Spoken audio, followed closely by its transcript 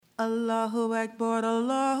Allahu Akbar,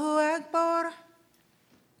 Allahu Akbar.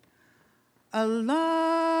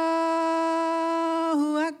 Allahu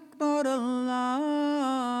Akbar, Allahu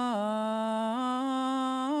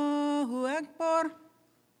Akbar.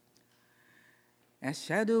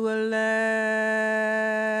 Ashhadu an la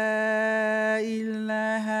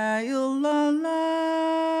ilaha illallah.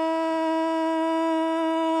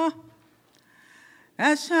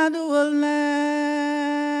 Ashhadu an la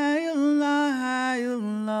ilaha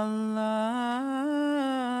illallah.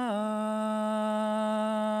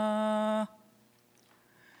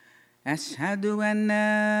 Ashhadu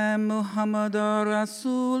anna Muhammadar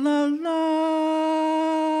Rasulullah.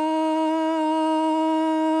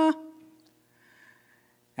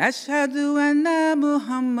 Ashhadu anna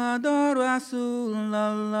Muhammadar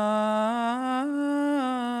Rasulullah.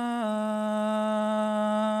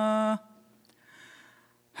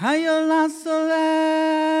 Hayya 'alas salah.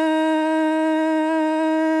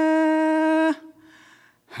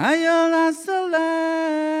 Hayya 'alas salah.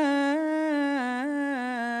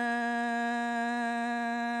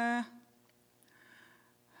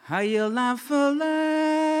 Hayya 'alal falah.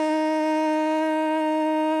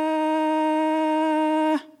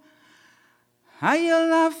 Hayya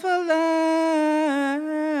 'alal falah.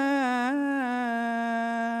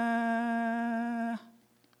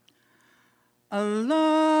 Allah